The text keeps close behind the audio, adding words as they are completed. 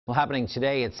Well, happening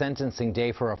today, it's sentencing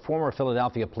day for a former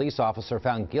Philadelphia police officer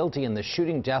found guilty in the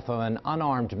shooting death of an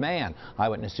unarmed man.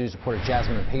 Eyewitness News reporter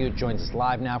Jasmine Payoute joins us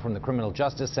live now from the Criminal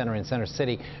Justice Center in Center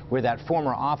City, where that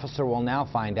former officer will now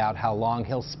find out how long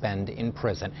he'll spend in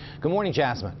prison. Good morning,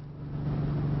 Jasmine.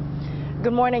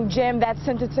 Good morning, Jim. That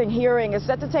sentencing hearing is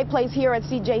set to take place here at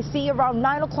CJC around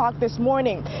 9 o'clock this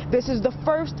morning. This is the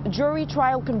first jury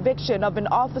trial conviction of an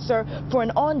officer for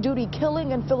an on-duty killing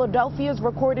in Philadelphia's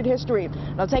recorded history.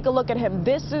 Now take a look at him.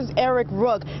 This is Eric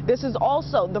Rook. This is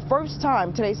also the first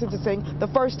time, today's sentencing, the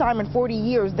first time in 40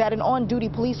 years that an on-duty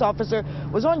police officer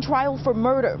was on trial for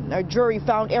murder. A jury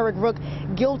found Eric Rook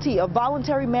guilty of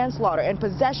voluntary manslaughter and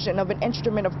possession of an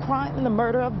instrument of crime in the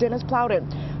murder of Dennis Plowden.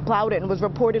 Plowden was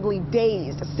reportedly dazed,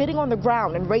 sitting on the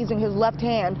ground and raising his left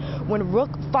hand when Rook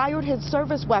fired his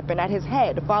service weapon at his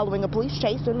head following a police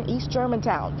chase in East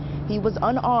Germantown. He was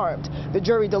unarmed. The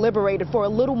jury deliberated for a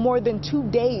little more than 2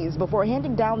 days before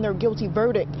handing down their guilty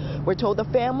verdict. We're told the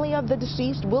family of the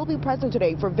deceased will be present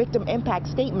today for victim impact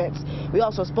statements. We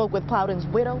also spoke with Plowden's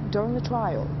widow during the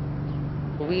trial.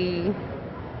 We've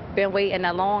been waiting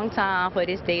a long time for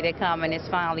this day to come, and it's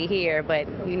finally here. But,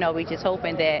 we're just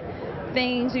hoping that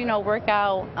things, work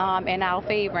out in our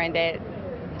favor and that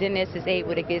Dennis is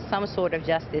able to get some sort of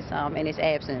justice in his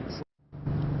absence.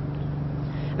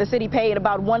 The city paid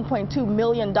about $1.2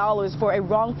 million for a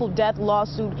wrongful death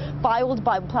lawsuit filed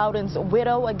by Plowden's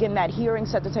widow. Again, that hearing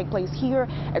set to take place here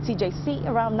at CJC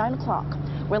around 9 o'clock.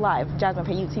 We're live. Jasmine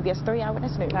Payoute, CBS 3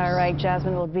 Eyewitness News. All right,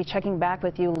 Jasmine, we'll be checking back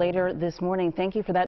with you later this morning. Thank you for that.